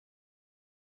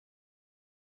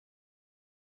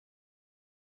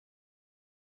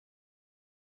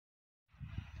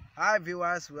Hi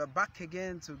viewers, we're back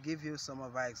again to give you some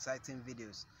of our exciting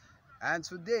videos, and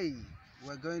today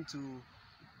we're going to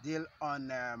deal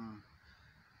on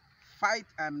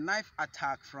knife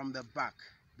attack from the back,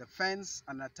 defense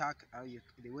and attack,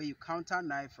 the way you counter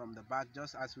knife from the back.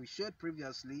 Just as we showed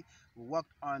previously, we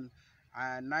worked on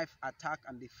knife attack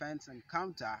and defense and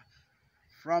counter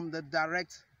from the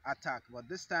direct attack, but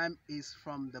this time is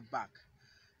from the back.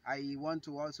 I want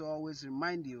to also always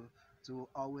remind you to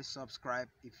always subscribe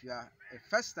if you are a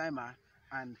first timer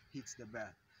and hit the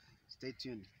bell. Stay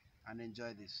tuned and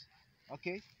enjoy this.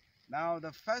 Okay, now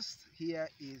the first here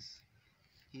is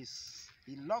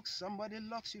somebody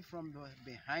locks you from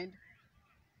the behind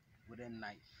with a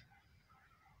knife.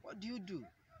 What do you do?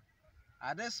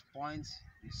 At this point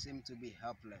you seem to be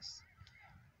helpless,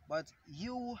 but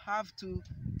you have to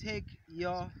take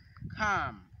your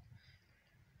calm.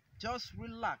 Just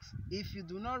relax. If you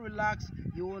do not relax,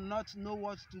 you will not know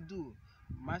what to do.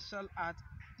 Martial art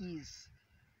is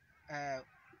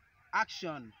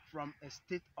action from a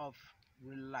state of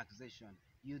relaxation.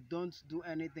 You don't do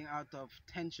anything out of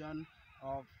tension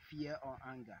or fear or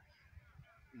anger.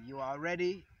 You are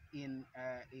already in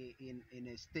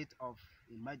a state of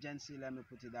emergency, let me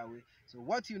put it that way. So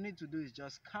what you need to do is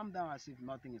just calm down as if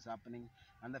nothing is happening,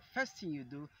 and the first thing you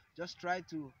do, just try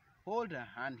to hold a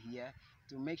hand here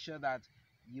to make sure that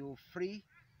you free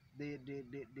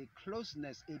the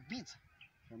closeness a bit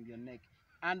from your neck,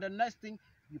 and the next thing,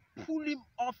 you pull him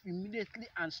off immediately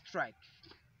and strike.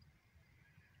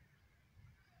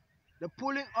 The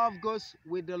pulling off goes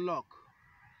with the lock,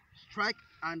 strike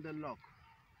and the lock,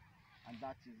 and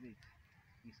that is it.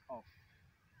 It's off.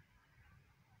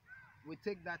 We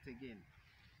take that again.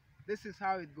 This is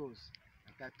how it goes.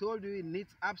 Like I told you, it needs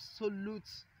absolute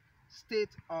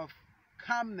state of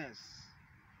calmness.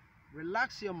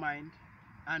 Relax your mind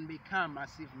and be calm as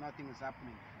if nothing is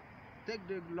happening. Take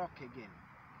the lock again.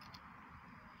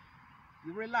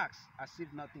 You relax as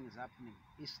if nothing is happening.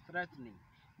 It's threatening.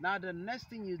 Now the next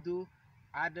thing you do,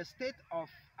 at the state of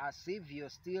as if you're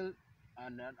still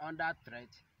under threat,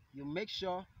 you make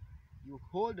sure you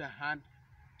hold the hand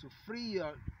to free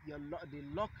the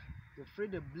lock, to free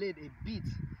the blade a bit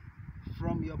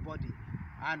from your body.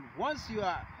 And once you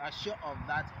are sure of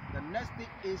that, the next thing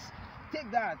is take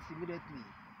that immediately,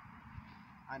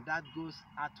 and that goes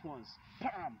at once,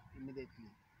 bam,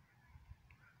 immediately,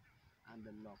 and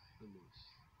the lock follows.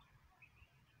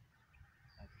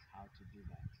 That's how to do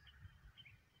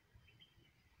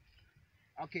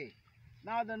that. Okay,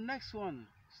 now the next one,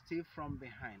 still from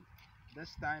behind.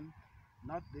 This time,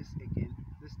 not this again.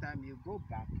 This time you go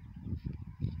back.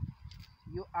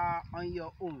 You are on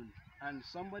your own, and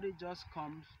somebody just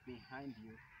comes behind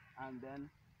you and then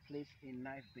place a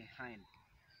knife behind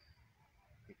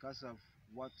because of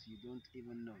what you don't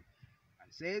even know,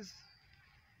 and says,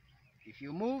 if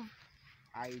you move,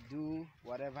 I do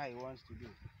whatever he wants to do.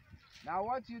 Now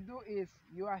what you do is,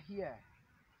 you are here,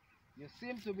 you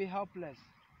seem to be helpless,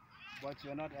 but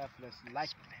you're not helpless.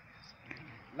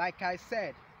 Like I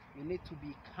said, you need to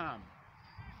be calm.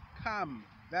 Calm,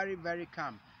 very, very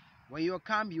calm. When you're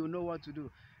calm, you know what to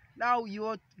do. Now you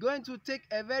are going to take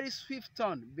a very swift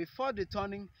turn. Before the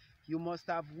turning, you must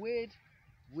have weighed,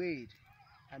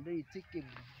 and then you take a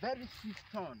very swift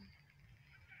turn.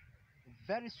 A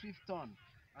very swift turn.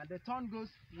 And the turn goes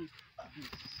with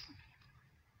this.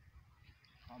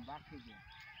 Come back again.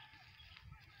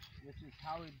 This is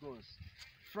how it goes.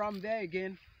 From there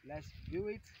again, let's do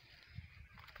it.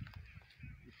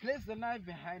 You place the knife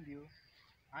behind you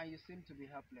and you seem to be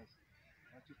helpless.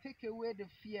 But you take away the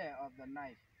fear of the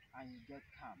knife and you get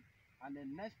calm. And the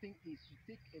next thing is you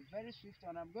take a very swift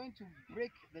turn. I'm going to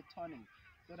break the turning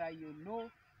so that you know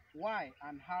why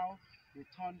and how the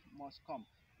turn must come.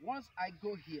 Once I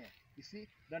go here, you see,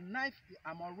 the knife,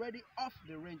 I'm already off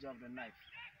the range of the knife.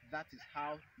 That is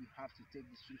how you have to take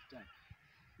the swift turn.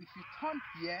 If you turn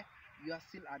here, you are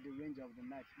still at the range of the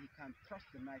knife. You can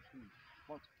thrust the knife in.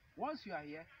 But once you are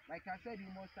here, like I said, you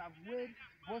must have weighed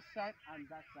both sides and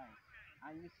that side.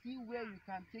 And you see where you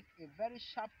can take a very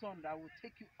sharp turn that will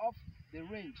take you off the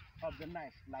range of the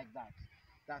knife, like that.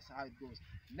 That's how it goes.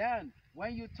 Then,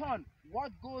 when you turn,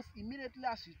 what goes immediately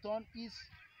as you turn is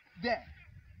there.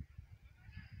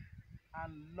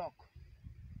 And lock.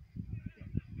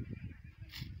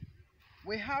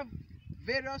 We have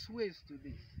various ways to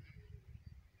this.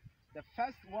 The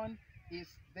first one is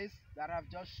this that I've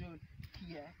just shown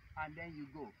here, and then you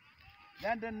go.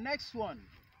 Then the next one,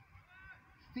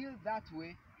 still that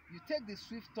way, you take the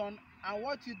swift turn, and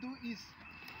what you do is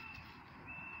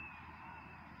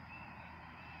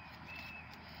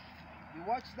you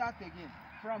watch that again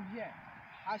from here.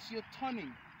 As you're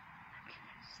turning,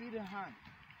 see the hand,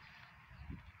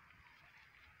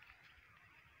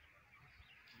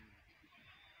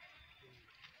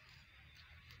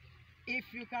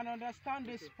 if you can understand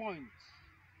this point,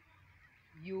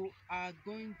 you are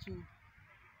going to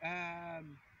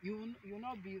you'll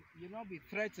not be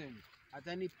threatened at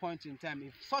any point in time.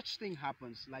 If such thing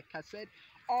happens, like I said,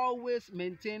 always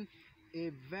maintain a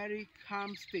very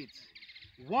calm state.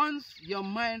 Once your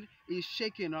mind is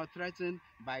shaken or threatened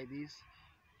by this,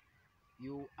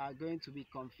 you are going to be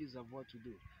confused of what to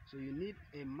do. So you need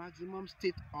a maximum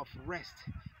state of rest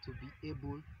to be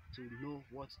able to know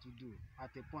what to do at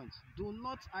a point. Do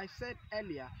not, I said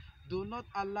earlier, do not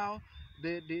allow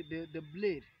the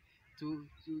blade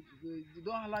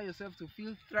don't allow yourself to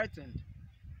feel threatened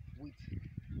with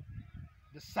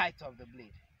the sight of the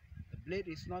blade. The blade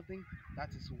is nothing. That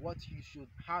is what you should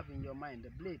have in your mind.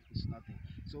 The blade is nothing.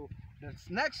 So the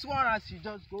next one, as you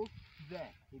just go there,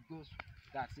 it goes.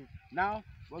 That's it. Now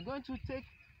we're going to take.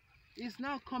 It's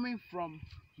now coming from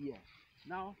here.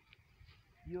 Now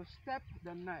you step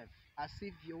the knife as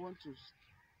if you want to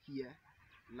here,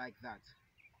 like that,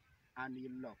 and you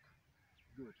lock.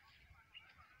 Good.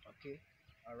 Okay.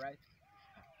 All right.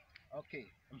 Okay.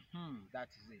 That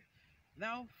is it.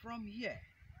 Now from here,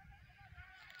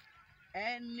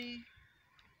 any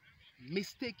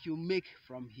mistake you make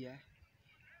from here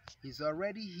is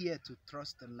already here to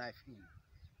thrust the knife in.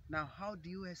 Now how do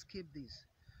you escape this?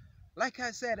 Like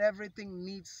I said, everything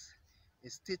needs a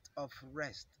state of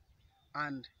rest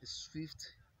and a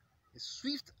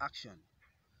swift action.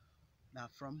 Now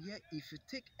from here, if you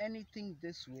take anything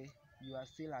this way, you are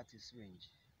still at its range.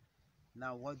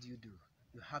 Now what do?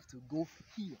 You have to go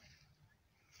here,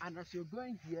 and as you're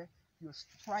going here, you're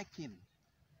striking.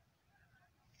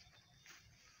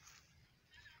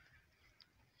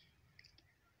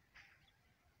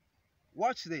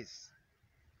 Watch this.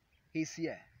 He's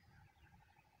here.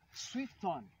 Swift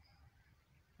turn.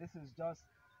 This is just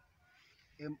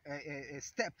a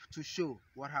step to show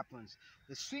what happens.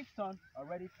 The swift turn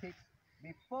already takes,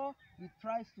 before he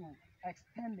tries to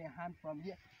extend the hand from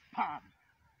here, bam!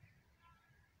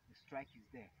 The strike is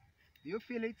there. Do you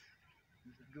feel it?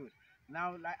 Good.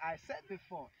 Now, like I said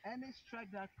before, any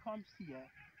strike that comes here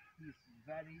is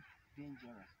very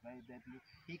dangerous, very deadly.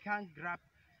 He can't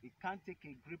take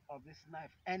a grip of this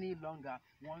knife any longer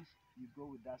once you go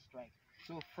with that strike.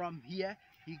 So from here,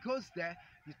 he goes there,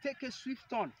 you take a swift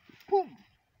turn, boom,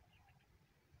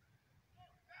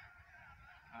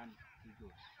 and he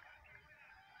goes.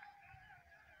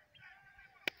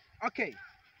 Okay,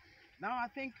 now I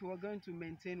think we're going to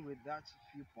maintain with that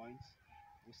few points.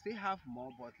 We still have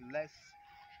more, but let's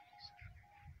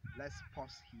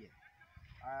pause here.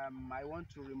 I want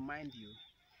to remind you,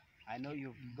 I know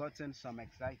you've gotten some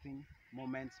exciting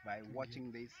moments by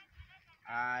watching this.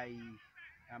 I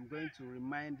am going to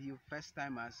remind you, first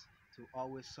timers, to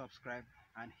always subscribe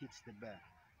and hit the bell.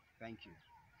 Thank you.